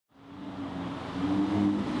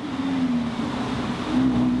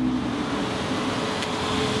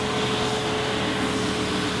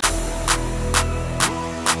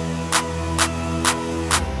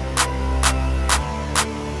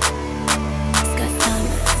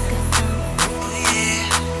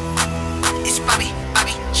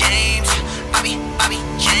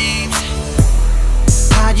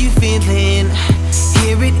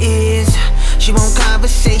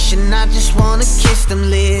I just wanna kiss them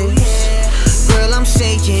lips. Girl, I'm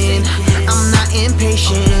saying, I'm not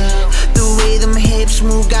impatient. The way them hips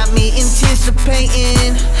move got me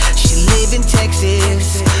anticipating. She live in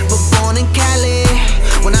Texas, but born in Cali.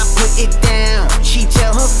 When I put it down, she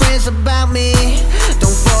tell her friends about me.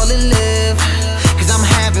 Don't fall in love, cause I'm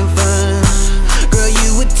having fun. Girl, you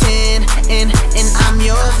a 10, and I'm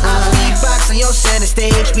your one. I beatbox on your center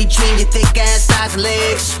stage, between your thick ass thighs and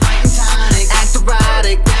legs. Act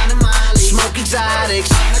erotic, smoke exotics,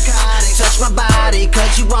 touch my body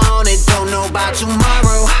cause you want it. Don't know about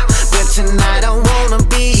tomorrow, but tonight I wanna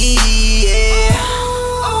be, yeah.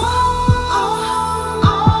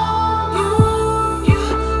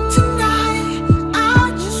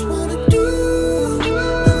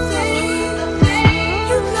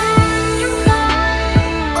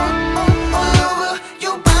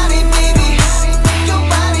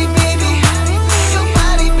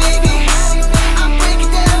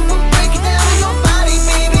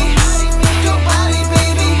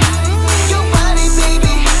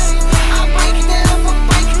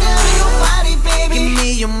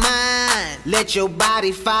 Let your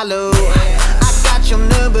body follow. I got your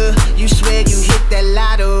number, you swear you hit that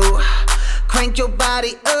lotto. Crank your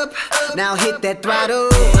body up, now hit that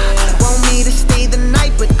throttle. Want me to stay the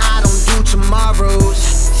night, but I don't do tomorrows.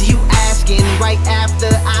 See you asking right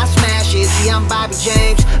after I smash it. See, I'm Bobby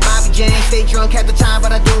James, stay drunk half the time,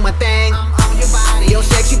 but I do my thing. I'm on your body, your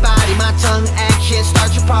sexy body, my tongue action,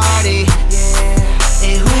 start your party. Yeah.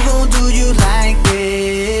 And who gon' do you like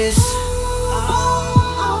this?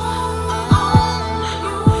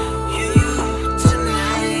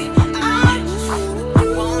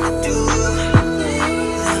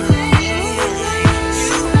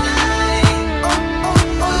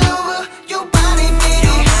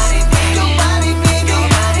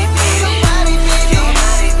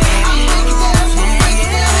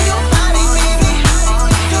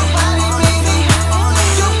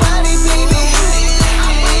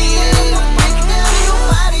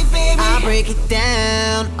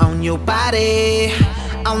 Your body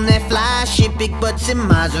on that fly shit, big butts and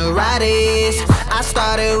Maseratis. I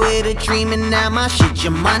started with a dream and now my shit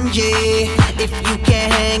Jumanji. If you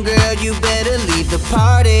can't hang, girl, you better leave the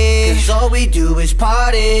party. Cause all we do is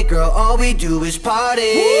party, girl, all we do is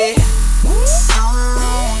party.